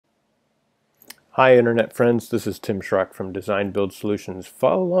Hi Internet friends, this is Tim Schrock from Design Build Solutions.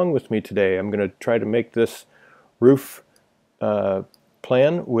 Follow along with me today. I'm going to try to make this roof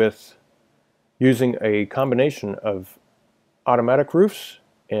plan with using a combination of automatic roofs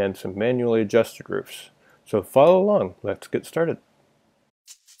and some manually adjusted roofs. So follow along, let's get started.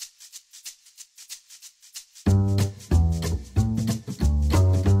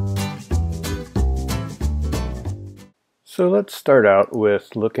 So let's start out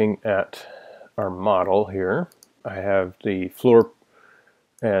with looking at our model here. I have the floor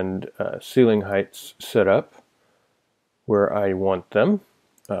and ceiling heights set up where I want them.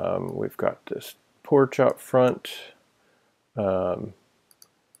 We've got this porch out front, got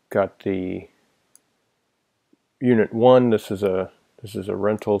the unit 1. This is a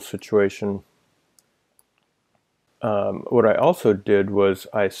rental situation. What I also did was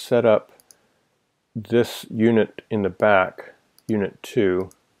I set up this unit in the back, unit 2.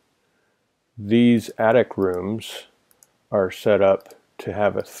 These attic rooms are set up to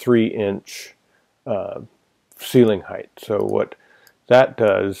have a 3-inch ceiling height. So what that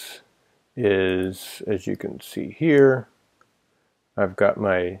does is, as you can see here, I've got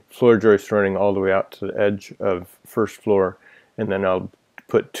my floor joist running all the way out to the edge of first floor, and then I'll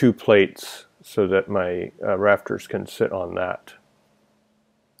put 2 plates so that my rafters can sit on that.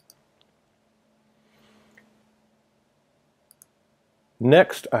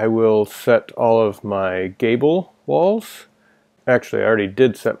 Next, I will set all of my gable walls. Actually, I already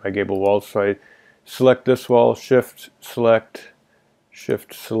did set my gable walls, so I select this wall, shift select,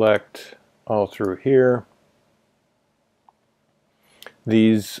 all through here.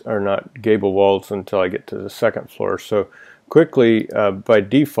 These are not gable walls until I get to the second floor. So quickly, by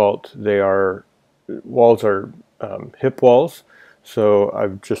default, walls are hip walls. So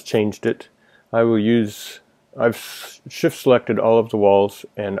I've just changed it. I've shift selected all of the walls,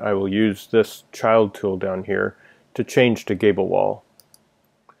 and I will use this child tool down here to change to gable wall.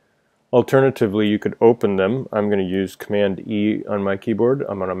 Alternatively, you could open them. I'm going to use Command E on my keyboard.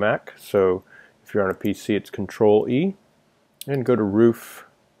 I'm on a Mac, so if you're on a PC, it's Control E. And go to Roof.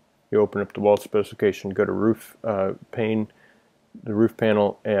 You open up the wall specification, go to Roof pane, the roof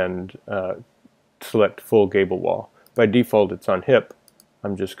panel, and select Full Gable Wall. By default, it's on hip.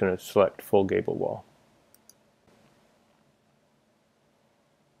 I'm just going to select Full Gable Wall.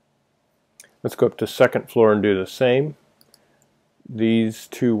 Let's go up to second floor and do the same. These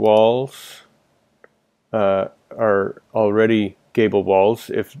 2 walls are already gable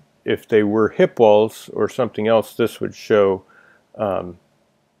walls. If they were hip walls or something else, this would show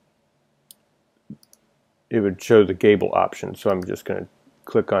it would show the gable option. So I'm just going to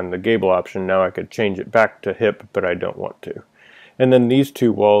click on the gable option. Now I could change it back to hip, but I don't want to. And then these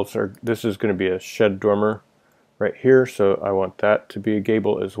 2 walls this is going to be a shed dormer right here, so I want that to be a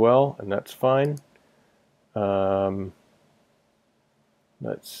gable as well, and that's fine. Let's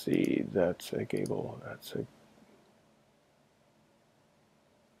see, that's a gable,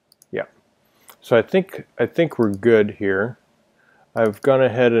 yeah. So I think we're good here. I've gone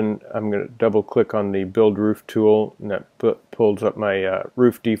ahead and I'm going to double click on the build roof tool, and that pulls up my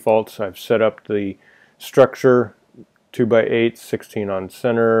roof defaults. I've set up the structure 2x8, 16 on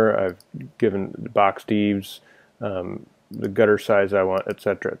center. I've given the boxed eaves, the gutter size I want,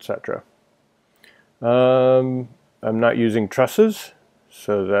 etc., etc. I'm not using trusses,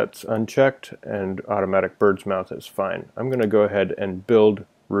 so that's unchecked, and automatic bird's mouth is fine. I'm going to go ahead and build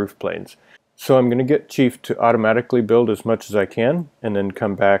roof planes. So I'm going to get Chief to automatically build as much as I can, and then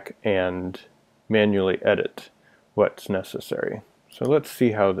come back and manually edit what's necessary. So let's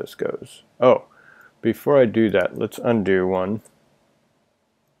see how this goes. Oh, before I do that, let's undo one.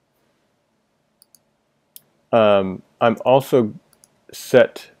 I'm also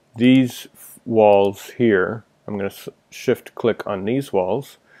set these walls here. I'm going to shift click on these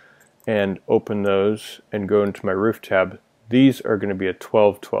walls and open those and go into my roof tab. These are going to be a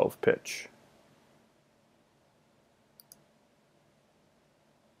 12-12 pitch.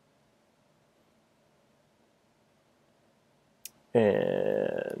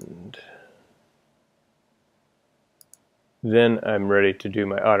 And then I'm ready to do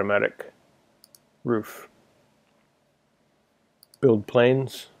my automatic roof. Build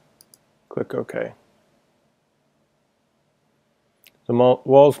planes, click OK. The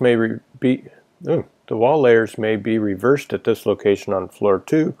walls may the wall layers may be reversed at this location on floor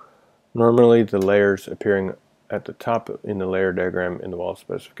 2. Normally the layers appearing at the top in the layer diagram in the wall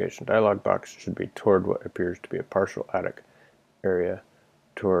specification dialog box should be toward what appears to be a partial attic area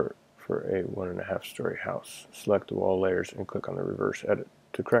for a 1.5-story house. Select the wall layers and click on the reverse edit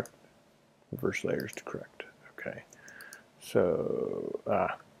to correct. Reverse layers to correct. Okay. So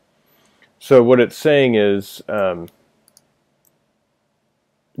So what it's saying is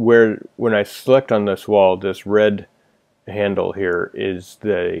when I select on this wall, this red handle here is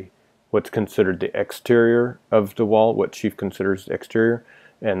what's considered the exterior of the wall, what Chief considers the exterior,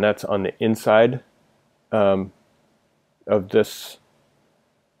 and that's on the inside of this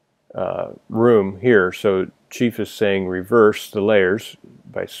room here. So Chief is saying reverse the layers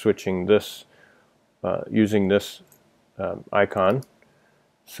by switching this, using this icon.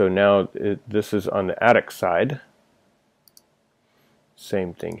 So now this is on the attic side.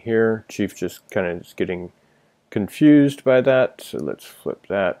 Same thing here. Chief just kind of is getting confused by that. So let's flip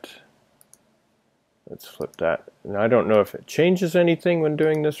that. Let's flip that. And I don't know if it changes anything when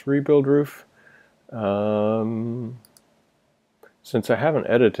doing this rebuild roof. Since I haven't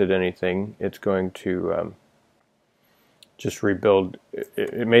edited anything, it's going to just rebuild.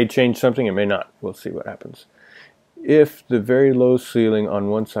 It may change something, it may not. We'll see what happens. If the very low ceiling on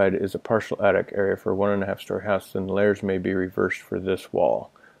one side is a partial attic area for a 1.5 story house, then the layers may be reversed for this wall.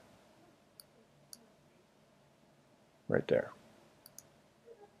 Right there.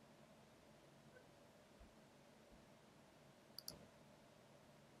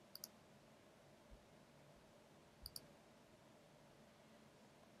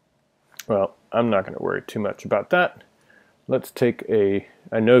 Well, I'm not going to worry too much about that. Let's take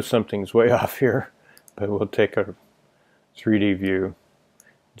I know something's way off here, but we'll take a 3D view,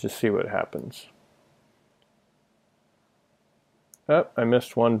 just see what happens. Oh, I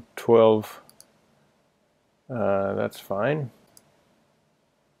missed 112. That's fine.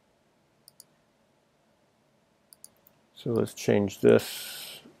 So let's change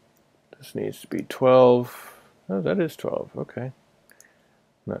this. This needs to be 12. Oh, that is 12. Okay.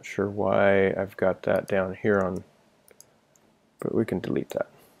 Not sure why I've got that down here on, but we can delete that.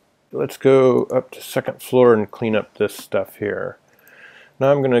 Let's go up to second floor and clean up this stuff here.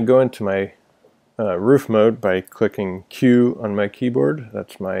 Now I'm going to go into my roof mode by clicking Q on my keyboard.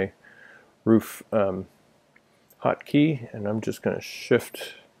 That's my roof hotkey, and I'm just going to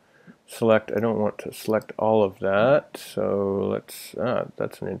shift select. I don't want to select all of that, so let's,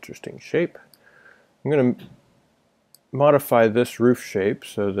 that's an interesting shape. I'm going to modify this roof shape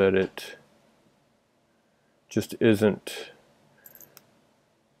so that it just isn't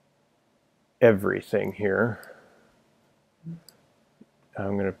everything here.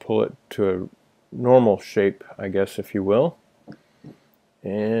 I'm going to pull it to a normal shape, I guess, if you will.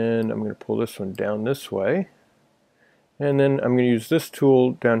 And I'm going to pull this one down this way. And then I'm going to use this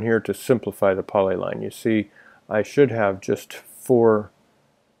tool down here to simplify the polyline. You see, I should have just 4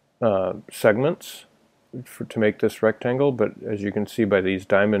 segments to make this rectangle, but as you can see by these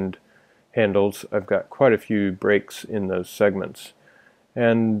diamond handles, I've got quite a few breaks in those segments.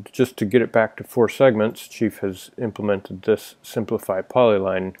 And just to get it back to 4 segments, Chief has implemented this simplify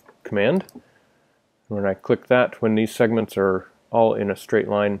polyline command. When I click that, when these segments are all in a straight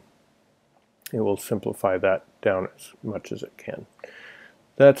line, it will simplify that down as much as it can.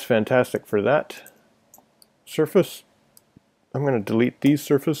 That's fantastic for that surface. I'm going to delete these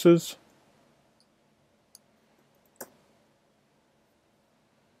surfaces.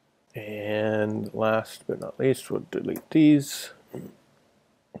 And last but not least, we'll delete these.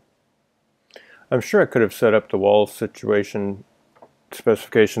 I'm sure I could have set up the wall situation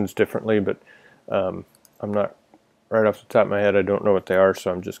specifications differently, but I'm not, right off the top of my head, I don't know what they are,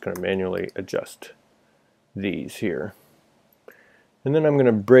 so I'm just going to manually adjust these here. And then I'm going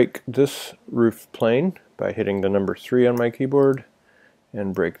to break this roof plane by hitting the number 3 on my keyboard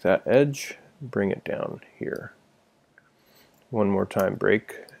and break that edge, bring it down here. One more time,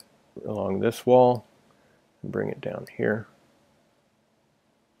 break along this wall and bring it down here.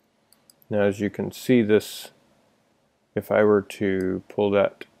 Now as you can see, this, if I were to pull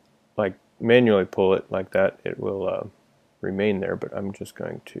that, like manually pull it like that, it will remain there, but I'm just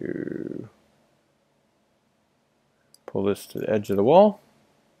going to pull this to the edge of the wall.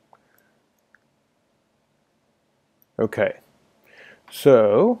 Okay,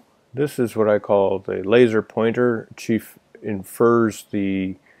 so this is what I call the laser pointer. Chief infers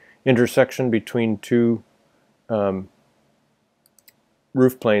the intersection between 2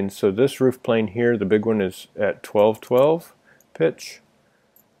 roof planes. So this roof plane here, the big one, is at 1212 pitch,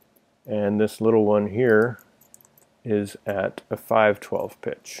 and this little one here is at a 512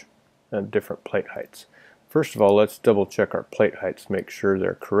 pitch, and different plate heights. First of all, let's double check our plate heights, make sure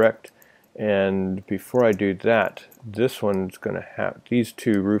they're correct. And before I do that, this one's going to have, these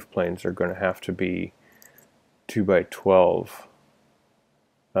 2 roof planes are going to have to be 2x12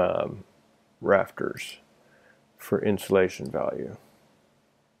 rafters for insulation value,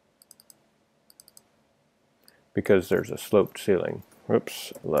 because there's a sloped ceiling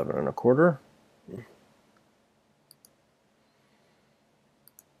Whoops, 11 1/4.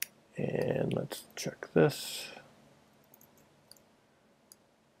 And let's check this.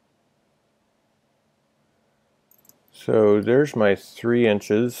 So there's my 3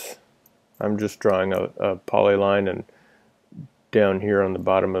 inches. I'm just drawing a polyline, and down here on the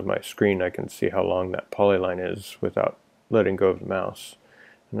bottom of my screen I can see how long that polyline is without letting go of the mouse.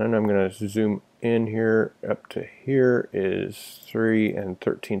 And then I'm going to zoom in here. Up to here is 3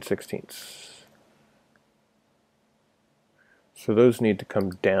 13/16. So those need to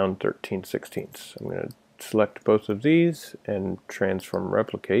come down 13/16. I'm going to select both of these and transform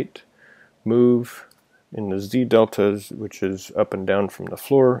replicate, move in the Z deltas, which is up and down from the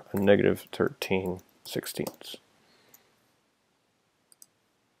floor, a negative 13/16.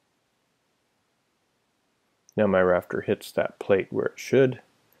 Now my rafter hits that plate where it should,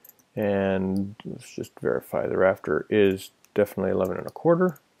 and let's just verify the rafter is definitely 11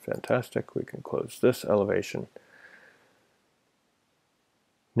 1/4. Fantastic. We can close this elevation.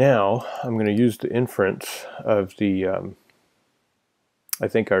 Now I'm going to use the inference of the, I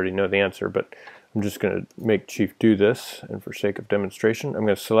think I already know the answer, but I'm just going to make Chief do this, and for sake of demonstration, I'm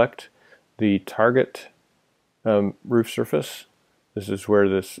going to select the target roof surface. This is where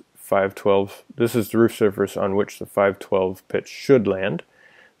this 512, this is the roof surface on which the 512 pitch should land.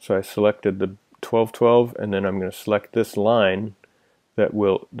 So I selected the 1212, and then I'm going to select this line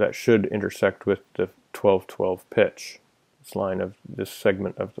that should intersect with the 1212 pitch. This line of this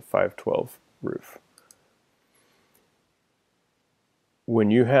segment of the 512 roof.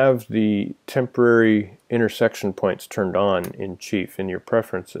 When you have the temporary intersection points turned on in Chief in your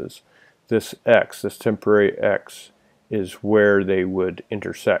preferences, this X, this temporary X, is where they would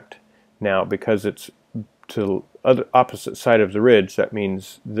intersect. Now, because it's to the opposite side of the ridge, that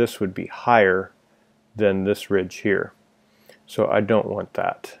means this would be higher than this ridge here. So I don't want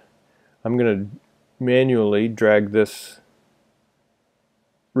that. I'm going to manually drag this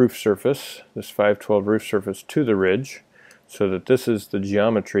roof surface, this 512 roof surface, to the ridge so that this is the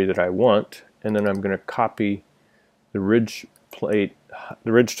geometry that I want, and then I'm going to copy the ridge plate,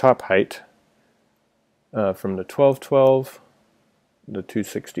 the ridge top height from the 1212, the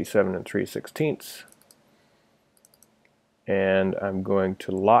 267 3/16, and I'm going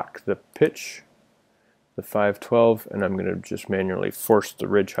to lock the pitch, the 512, and I'm going to just manually force the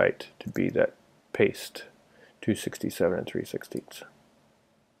ridge height to be that paste 267 3/16.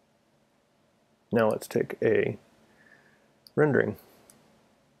 Now let's take a rendering.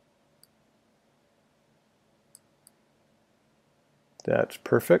 That's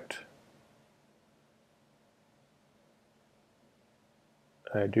perfect.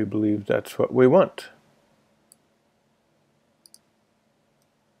 I do believe that's what we want.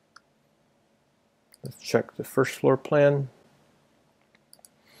 Let's check the first floor plan.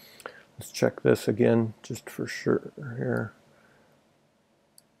 Let's check this again just for sure here.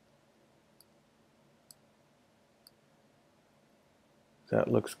 That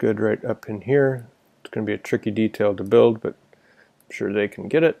looks good right up in here. It's going to be a tricky detail to build, but I'm sure they can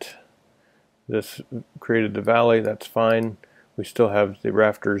get it. This created the valley, that's fine. We still have the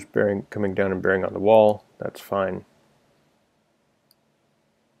rafters coming down and bearing on the wall, that's fine.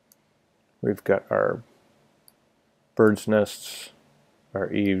 We've got our bird's nests, our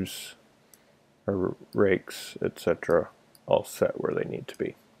eaves, our rakes, etc. all set where they need to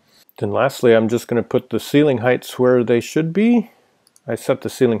be. Then lastly, I'm just going to put the ceiling heights where they should be. I set the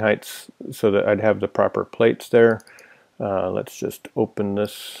ceiling heights so that I'd have the proper plates there. Let's just open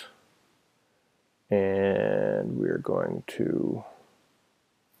this, and we're going to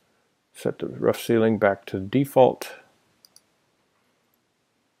set the rough ceiling back to default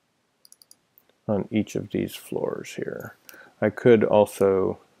on each of these floors here. I could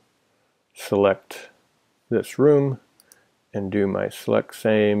also select this room and do my select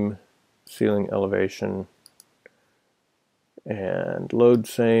same, ceiling elevation, and load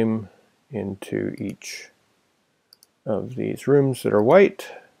same into each of these rooms that are white.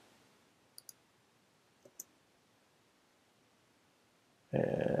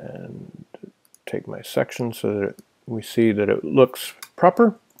 And take my section so that we see that it looks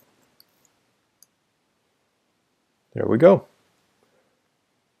proper. There we go.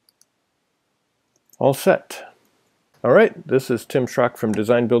 All set. All right, this is Tim Schrock from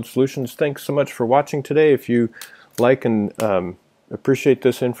Design Build Solutions. Thanks so much for watching today. If you like and appreciate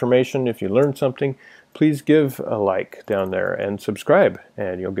this information, if you learned something, please give a like down there and subscribe,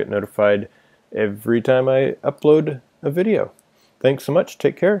 and you'll get notified every time I upload a video. Thanks so much.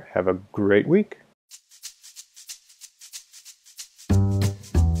 Take care. Have a great week.